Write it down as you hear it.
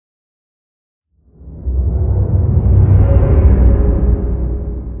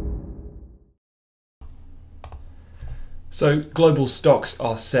So global stocks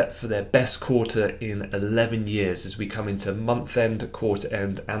are set for their best quarter in 11 years as we come into month end, quarter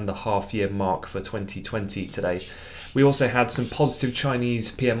end and the half year mark for 2020 today. We also had some positive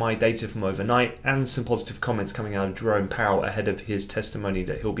Chinese PMI data from overnight and some positive comments coming out of Jerome Powell ahead of his testimony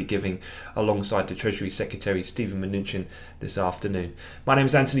that he'll be giving alongside the Treasury Secretary Stephen Mnuchin this afternoon. My name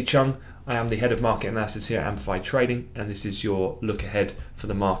is Anthony Cheung. I am the head of market analysis here at Amplified Trading, and this is your look ahead for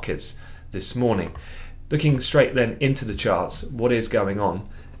the markets this morning. Looking straight then into the charts, what is going on?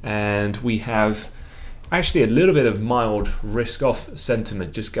 And we have actually a little bit of mild risk-off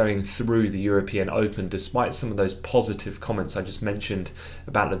sentiment just going through the European Open, despite some of those positive comments I just mentioned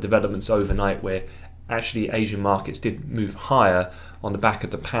about the developments overnight, where actually Asian markets did move higher on the back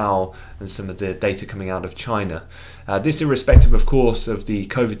of the Powell and some of the data coming out of China. This irrespective, of course, of the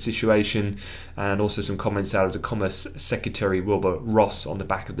COVID situation and also some comments out of the Commerce Secretary Wilbur Ross on the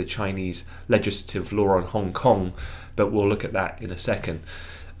back of the Chinese legislative law on Hong Kong, but we'll look at that in a second.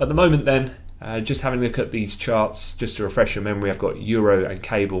 At the moment then, just having a look at these charts, just to refresh your memory, I've got Euro and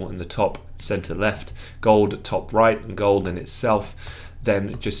Cable in the top centre left, gold top right and gold in itself.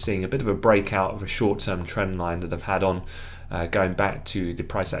 Then just seeing a bit of a breakout of a short-term trend line that I've had on going back to the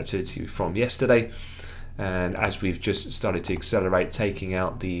price activity from yesterday. And as we've just started to accelerate, taking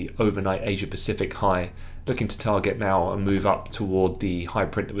out the overnight Asia Pacific high, looking to target now and move up toward the high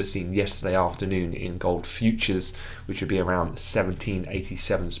print that was seen yesterday afternoon in gold futures, which would be around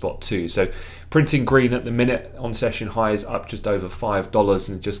 1787.2. So printing green at the minute, on session highs up just over $5,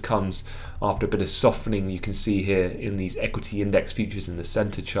 and it just comes after a bit of softening you can see here in these equity index futures in the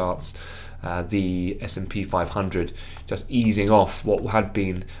center charts. The S&P 500 just easing off what had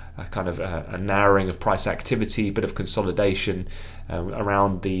been a kind of a narrowing of price activity, a bit of consolidation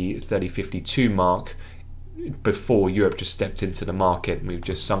around the 3052 mark before Europe just stepped into the market, and we've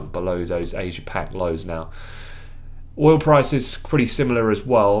just sunk below those Asia Pac lows now. Oil prices pretty similar as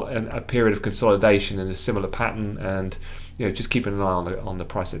well, and a period of consolidation in a similar pattern, and just keeping an eye on the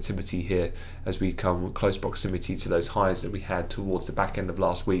price activity here as we come close proximity to those highs that we had towards the back end of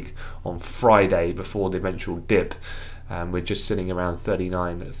last week on Friday before the eventual dip. We're just sitting around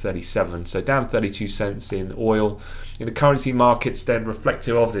 39.37, so down 32 cents in oil. In the currency markets then,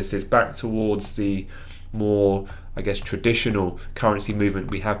 reflective of this, is back towards the more, I guess, traditional currency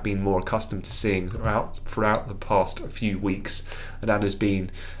movement we have been more accustomed to seeing throughout the past few weeks, and that has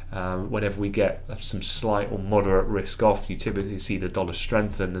been whenever we get some slight or moderate risk off, you typically see the dollar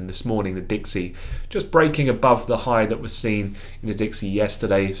strengthen. And this morning the Dixie just breaking above the high that was seen in the Dixie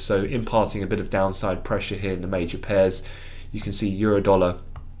yesterday, so imparting a bit of downside pressure here in the major pairs. You can see euro dollar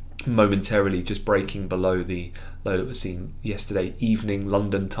momentarily just breaking below the low that was seen yesterday evening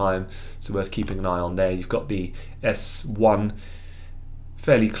London time, so worth keeping an eye on there. You've got the S1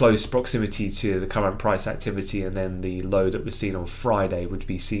 fairly close proximity to the current price activity, and then the low that was seen on Friday would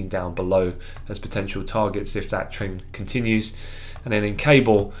be seen down below as potential targets if that trend continues. And then in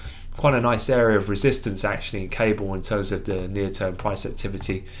cable, quite a nice area of resistance actually in cable in terms of the near-term price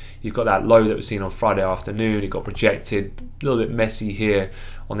activity. You've got that low that was seen on Friday afternoon. It got rejected, a little bit messy here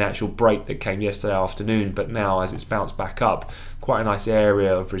on the actual break that came yesterday afternoon, but now as it's bounced back up, quite a nice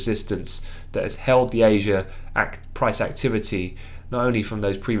area of resistance that has held the Asia price activity, not only from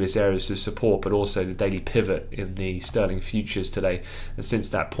those previous areas of support, but also the daily pivot in the sterling futures today. And since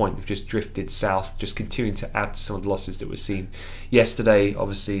that point, we've just drifted south, just continuing to add to some of the losses that were seen yesterday.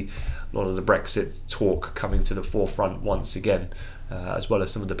 Obviously, a lot of the Brexit talk coming to the forefront once again, as well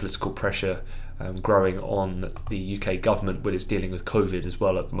as some of the political pressure growing on the UK government when it's dealing with COVID as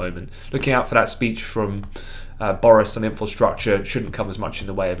well at the moment. Looking out for that speech from Boris on infrastructure. Shouldn't come as much in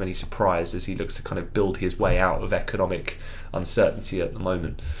the way of any surprise as he looks to kind of build his way out of economic uncertainty at the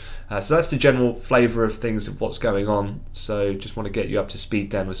moment. So that's the general flavour of things of what's going on. So just want to get you up to speed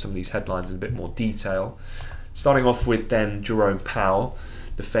then with some of these headlines in a bit more detail. Starting off with then Jerome Powell,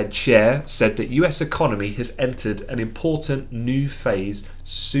 the Fed chair, said that US economy has entered an important new phase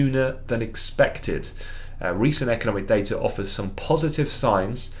sooner than expected. Recent economic data offers some positive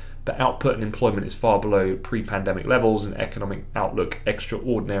signs, but output and employment is far below pre-pandemic levels and economic outlook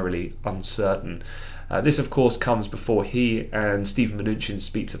extraordinarily uncertain. This of course comes before he and Stephen Mnuchin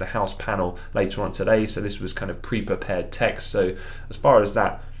speak to the House panel later on today, so this was kind of pre-prepared text. So as far as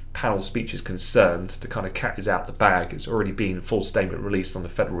that panel speech is concerned, the kind of cat is out the bag. It's already been a full statement released on the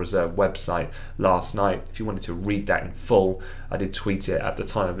Federal Reserve website last night. If you wanted to read that in full, I did tweet it at the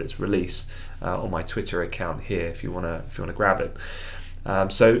time of its release on my Twitter account here if you want to grab it.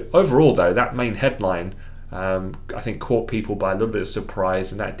 So overall though, that main headline I think caught people by a little bit of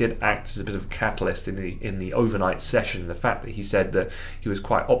surprise, and that did act as a bit of a catalyst in the overnight session. The fact that he said that he was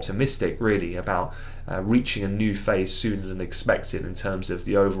quite optimistic, really, about reaching a new phase sooner than expected in terms of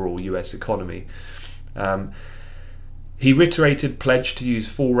the overall US economy. He reiterated pledge to use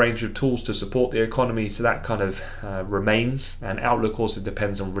full range of tools to support the economy, so that kind of remains. And outlook also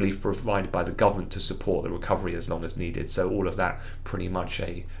depends on relief provided by the government to support the recovery as long as needed. So all of that pretty much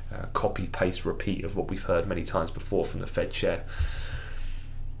a copy, paste, repeat of what we've heard many times before from the Fed chair.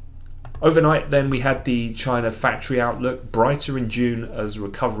 Overnight then we had the China factory outlook, brighter in June as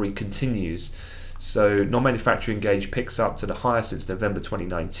recovery continues. So non-manufacturing gauge picks up to the highest since November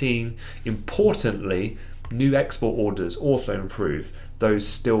 2019. Importantly, new export orders also improve, those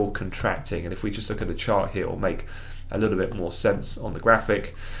still contracting. And if we just look at the chart here, it'll make a little bit more sense on the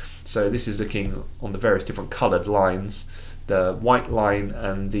graphic. So this is looking on the various different colored lines. The white line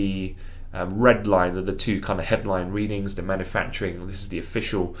and the red line are the two kind of headline readings. The manufacturing, this is the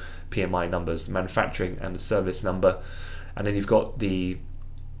official PMI numbers, the manufacturing and the service number. And then you've got the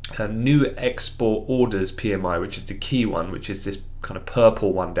new export orders PMI, which is the key one, which is this kind of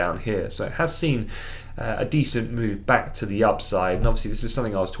purple one down here. So it has seen a decent move back to the upside, and obviously this is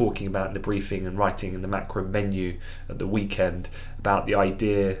something I was talking about in the briefing and writing in the macro menu at the weekend about the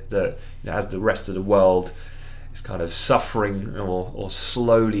idea that, you know, as the rest of the world is kind of suffering or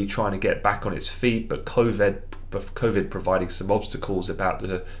slowly trying to get back on its feet, but COVID providing some obstacles about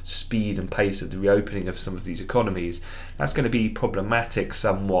the speed and pace of the reopening of some of these economies, that's going to be problematic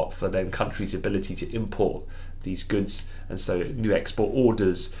somewhat for then countries' ability to import these goods. And so new export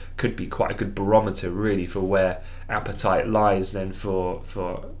orders could be quite a good barometer really for where appetite lies then for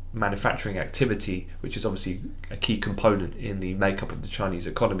manufacturing activity, which is obviously a key component in the makeup of the Chinese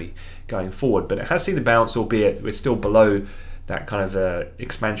economy going forward. But it has seen a bounce, albeit we're still below that kind of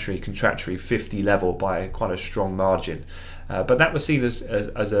expansionary contractionary 50 level by quite a strong margin. But that was seen as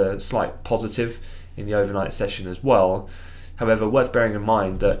a slight positive in the overnight session as well. However, worth bearing in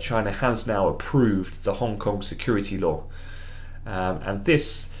mind that China has now approved the Hong Kong security law. And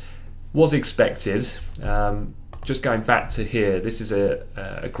this was expected. Just going back to here, this is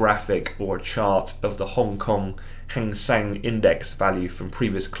a graphic or a chart of the Hong Kong Hang Seng index value from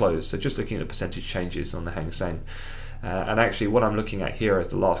previous close. So just looking at the percentage changes on the Hang Seng. And actually what I'm looking at here is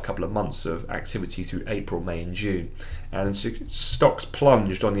the last couple of months of activity through April, May and June. And stocks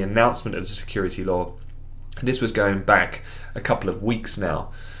plunged on the announcement of the security law. And this was going back a couple of weeks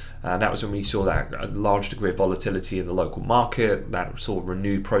now. And that was when we saw that large degree of volatility in the local market, that saw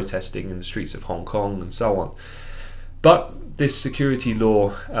renewed protesting in the streets of Hong Kong and so on. But this security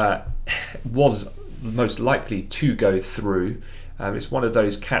law was most likely to go through. It's one of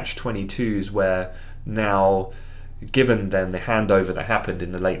those catch-22s where now, given then the handover that happened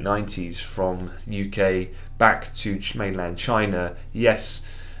in the late 90s from UK back to mainland China, yes,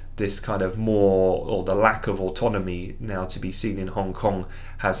 this kind of more, or the lack of autonomy now to be seen in Hong Kong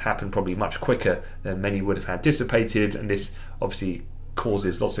has happened probably much quicker than many would have anticipated, and this obviously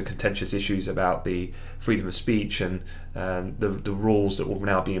causes lots of contentious issues about the freedom of speech and the rules that will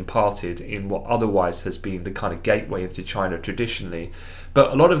now be imparted in what otherwise has been the kind of gateway into China traditionally.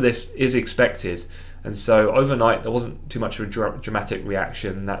 But a lot of this is expected, and so overnight there wasn't too much of a dramatic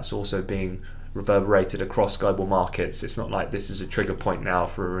reaction. That's also being reverberated across global markets. It's not like this is a trigger point now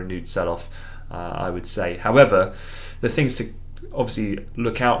for a renewed sell-off, I would say. However, the things to obviously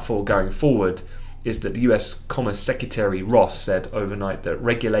look out for going forward is that the US Commerce Secretary Ross said overnight that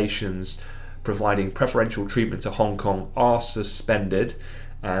regulations providing preferential treatment to Hong Kong are suspended,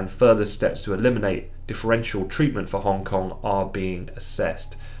 and further steps to eliminate differential treatment for Hong Kong are being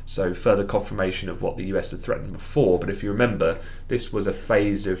assessed. So further confirmation of what the US had threatened before. But if you remember, this was a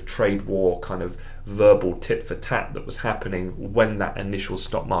phase of trade war kind of verbal tit for tat that was happening when that initial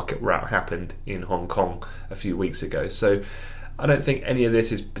stock market rout happened in Hong Kong a few weeks ago. So I don't think any of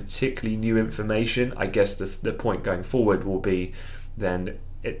this is particularly new information. I guess the point going forward will be then,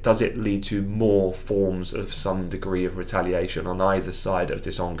 does it lead to more forms of some degree of retaliation on either side of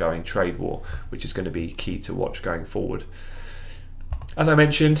this ongoing trade war, which is going to be key to watch going forward. As I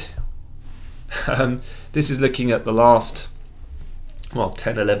mentioned, this is looking at the last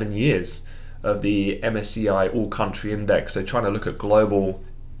 10, 11 years of the MSCI All Country Index, so trying to look at global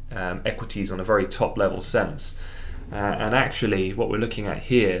equities on a very top level sense. And actually what we're looking at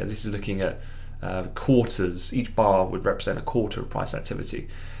here, this is looking at quarters. Each bar would represent a quarter of price activity.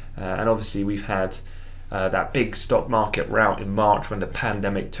 And obviously we've had that big stock market rout in March when the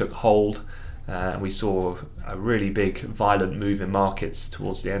pandemic took hold. We saw a really big violent move in markets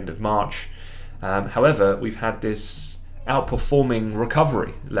towards the end of March. However, we've had this outperforming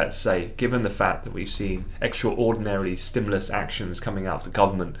recovery, let's say, given the fact that we've seen extraordinary stimulus actions coming out of the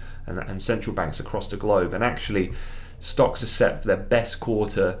government and central banks across the globe. And actually, stocks are set for their best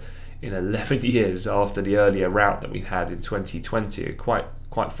quarter in 11 years after the earlier rout that we had in 2020.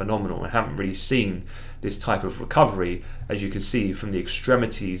 Quite phenomenal. We haven't really seen this type of recovery, as you can see from the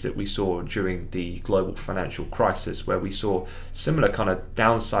extremities that we saw during the global financial crisis, where we saw similar kind of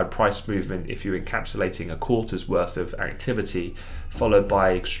downside price movement if you're encapsulating a quarter's worth of activity, followed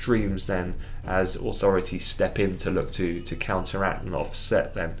by extremes then as authorities step in to look to counteract and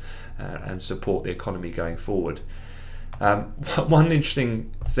offset then and support the economy going forward. One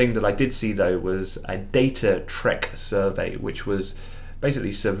interesting thing that I did see though was a data trek survey, which was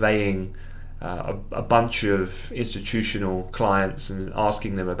basically surveying a bunch of institutional clients and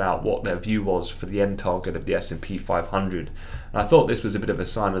asking them about what their view was for the end target of the S&P 500. And I thought this was a bit of a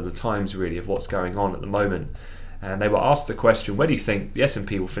sign of the times, really, of what's going on at the moment. And they were asked the question, where do you think the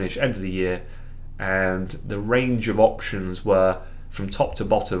S&P will finish end of the year? And the range of options were from top to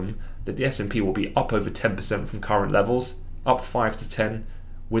bottom that the S&P will be up over 10% from current levels, up 5 to 10,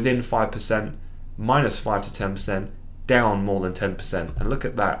 within 5%, minus 5 to 10%, down more than 10%. And look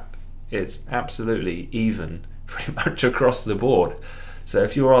at that, it's absolutely even pretty much across the board. So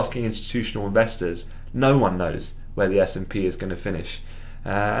if you're asking institutional investors, no one knows where the S&P is going to finish.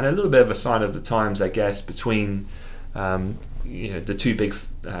 And a little bit of a sign of the times, I guess, between the two big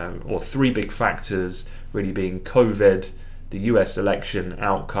or three big factors really being COVID, the US election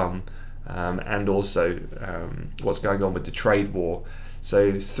outcome, and also what's going on with the trade war.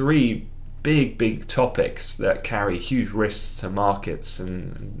 So three big topics that carry huge risks to markets,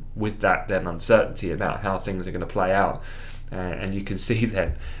 and with that then uncertainty about how things are going to play out, and you can see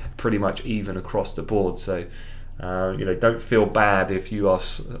then pretty much even across the board. So don't feel bad if you are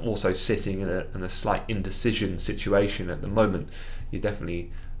also sitting in a slight indecision situation at the moment. You're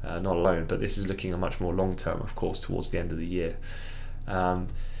definitely not alone, but this is looking a much more long term, of course, towards the end of the year.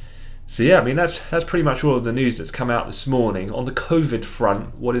 So yeah, I mean that's pretty much all of the news that's come out this morning. On the COVID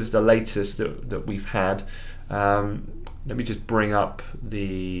front, what is the latest that we've had? Let me just bring up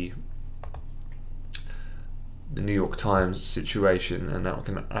the New York Times situation, and that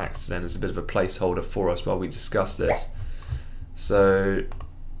can act then as a bit of a placeholder for us while we discuss this. So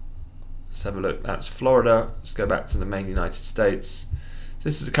let's have a look. That's Florida. Let's go back to the main United States. So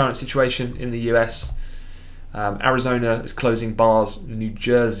this is the current situation in the US. Arizona is closing bars. New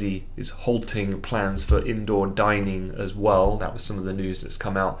Jersey is halting plans for indoor dining as well. That was some of the news that's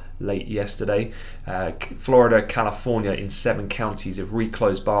come out late yesterday. Florida, California, in 7 counties have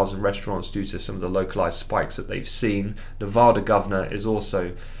reclosed bars and restaurants due to some of the localized spikes that they've seen. Nevada governor is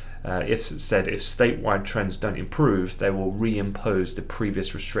also said if statewide trends don't improve, they will reimpose the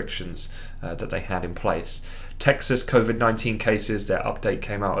previous restrictions that they had in place. Texas COVID-19 cases, their update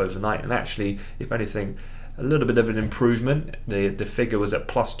came out overnight, and actually, if anything, a little bit of an improvement. The figure was at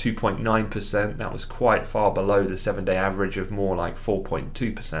plus 2.9%. That was quite far below the 7-day average of more like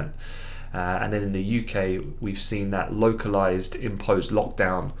 4.2%. And then in the UK, we've seen that localized imposed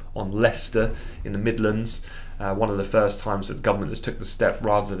lockdown on Leicester in the Midlands. One of the first times that the government has took the step,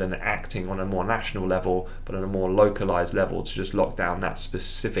 rather than acting on a more national level, but on a more localized level, to just lock down that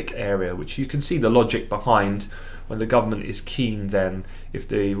specific area, which you can see the logic behind. When the government is keen, then if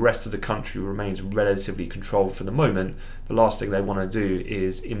the rest of the country remains relatively controlled for the moment, the last thing they want to do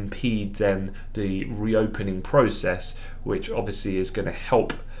is impede then the reopening process, which obviously is going to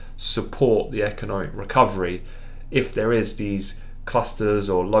help support the economic recovery. If there is these clusters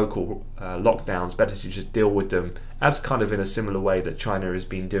or local lockdowns, better to just deal with them as kind of in a similar way that China has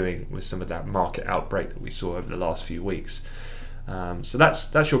been doing with some of that market outbreak that we saw over the last few weeks. So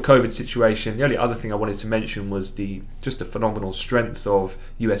that's your COVID situation. The only other thing I wanted to mention was just the phenomenal strength of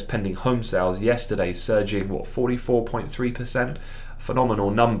US pending home sales yesterday, surging 44.3%,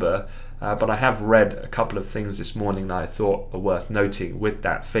 phenomenal number. But I have read a couple of things this morning that I thought are worth noting with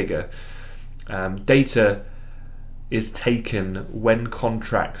that figure. Data is taken when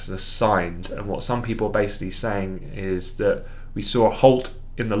contracts are signed, and what some people are basically saying is that we saw a halt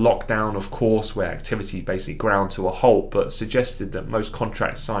in the lockdown, of course, where activity basically ground to a halt, but suggested that most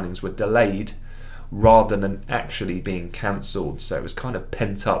contract signings were delayed rather than actually being cancelled. So it was kind of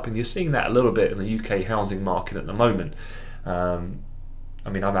pent up, and you're seeing that a little bit in the UK housing market at the moment. I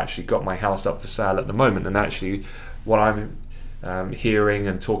mean, I've actually got my house up for sale at the moment, and actually what I'm hearing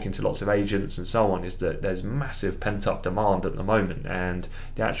and talking to lots of agents and so on is that there's massive pent up demand at the moment, and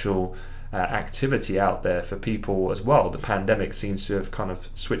the actual activity out there for people as well. The pandemic seems to have kind of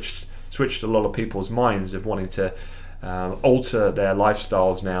switched a lot of people's minds of wanting to alter their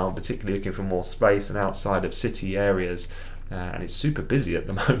lifestyles now, particularly looking for more space and outside of city areas. And it's super busy at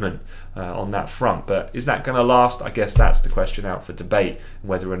the moment on that front. But is that going to last? I guess that's the question out for debate,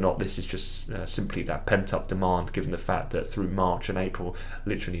 whether or not this is just simply that pent-up demand, given the fact that through March and April,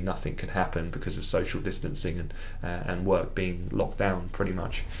 literally nothing could happen because of social distancing and work being locked down pretty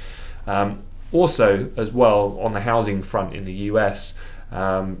much. Also, as well, on the housing front in the US,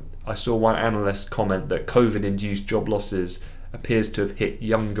 I saw one analyst comment that COVID-induced job losses appears to have hit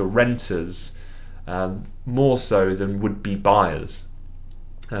younger renters more so than would-be buyers.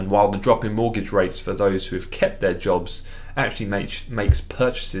 And while the drop in mortgage rates for those who have kept their jobs actually makes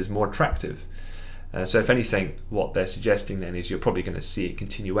purchases more attractive. So if anything, what they're suggesting then is you're probably going to see a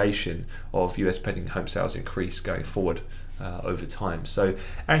continuation of US pending home sales increase going forward over time. So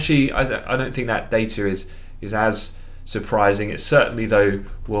actually, I don't think that data is as surprising. It certainly, though,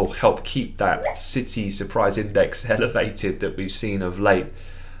 will help keep that city surprise index elevated that we've seen of late.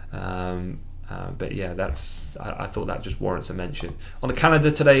 But yeah, I thought that just warrants a mention. On the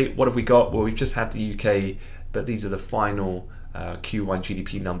calendar today, what have we got? Well, we've just had the UK, but these are the final Q1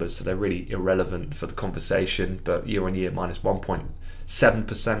 GDP numbers, so they're really irrelevant for the conversation. But year on year, minus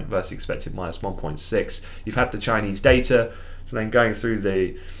 1.7% versus expected minus 1.6%. You've had the Chinese data, so then going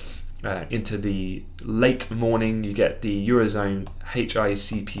through into the late morning, you get the Eurozone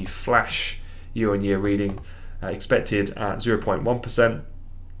HICP flash year on year reading expected at 0.1%.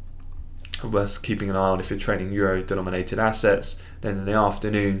 Worth keeping an eye on if you're trading euro-denominated assets. Then in the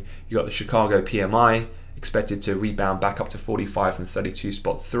afternoon, you got the Chicago PMI expected to rebound back up to 45 from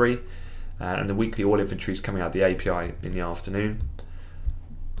 32.3, and the weekly oil inventories coming out the API in the afternoon.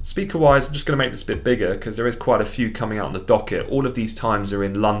 Speaker-wise, I'm just going to make this a bit bigger because there is quite a few coming out on the docket. All of these times are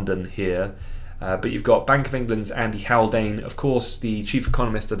in London here. But you've got Bank of England's Andy Haldane, of course, the chief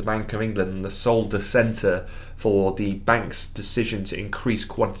economist of the Bank of England and the sole dissenter for the bank's decision to increase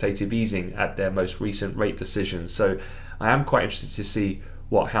quantitative easing at their most recent rate decision. So I am quite interested to see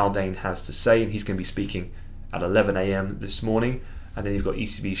what Haldane has to say, and he's going to be speaking at 11 AM this morning. And then you've got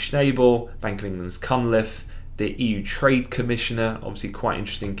ECB Schnabel, Bank of England's Cunliffe, the EU Trade Commissioner, obviously quite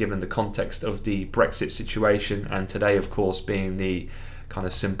interesting given the context of the Brexit situation, and today, of course, being the kind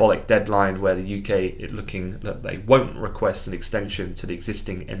of symbolic deadline where the UK is looking that they won't request an extension to the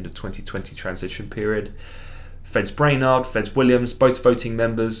existing end of 2020 transition period. Feds Brainard, Feds Williams, both voting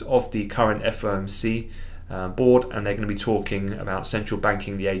members of the current FOMC board, and they're going to be talking about central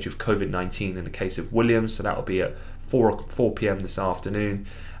banking the age of COVID-19 in the case of Williams, so that will be at 4 PM this afternoon.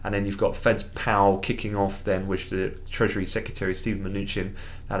 And then you've got Fed's Powell kicking off then with the Treasury Secretary Stephen Mnuchin.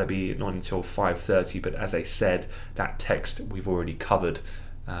 That'll be not until 5:30, but as I said, that text we've already covered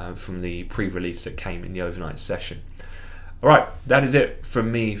from the pre-release that came in the overnight session. All right, that is it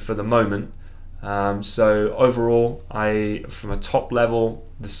from me for the moment. So overall, from a top level,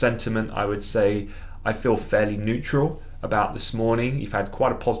 the sentiment, I would say I feel fairly neutral about this morning. You've had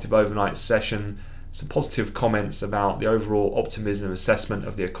quite a positive overnight session. Some positive comments about the overall optimism assessment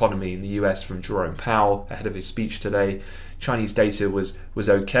of the economy in the US from Jerome Powell ahead of his speech today. Chinese data was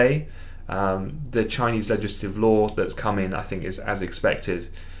okay. The Chinese legislative law that's come in, I think, is as expected.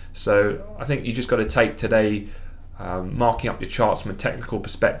 So I think you just got to take today, marking up your charts from a technical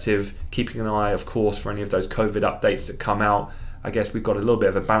perspective, keeping an eye, of course, for any of those COVID updates that come out. I guess we've got a little bit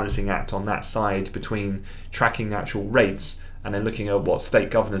of a balancing act on that side between tracking the actual rates and then looking at what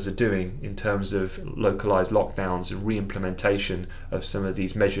state governors are doing in terms of localized lockdowns and re-implementation of some of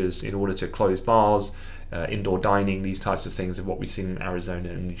these measures in order to close bars, indoor dining, these types of things, of what we've seen in Arizona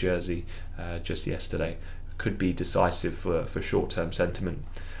and New Jersey just yesterday. Could be decisive for short-term sentiment.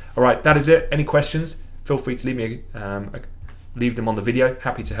 All right, that is it. Any questions? Feel free to leave them on the video.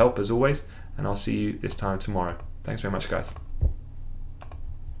 Happy to help as always, and I'll see you this time tomorrow. Thanks very much, guys.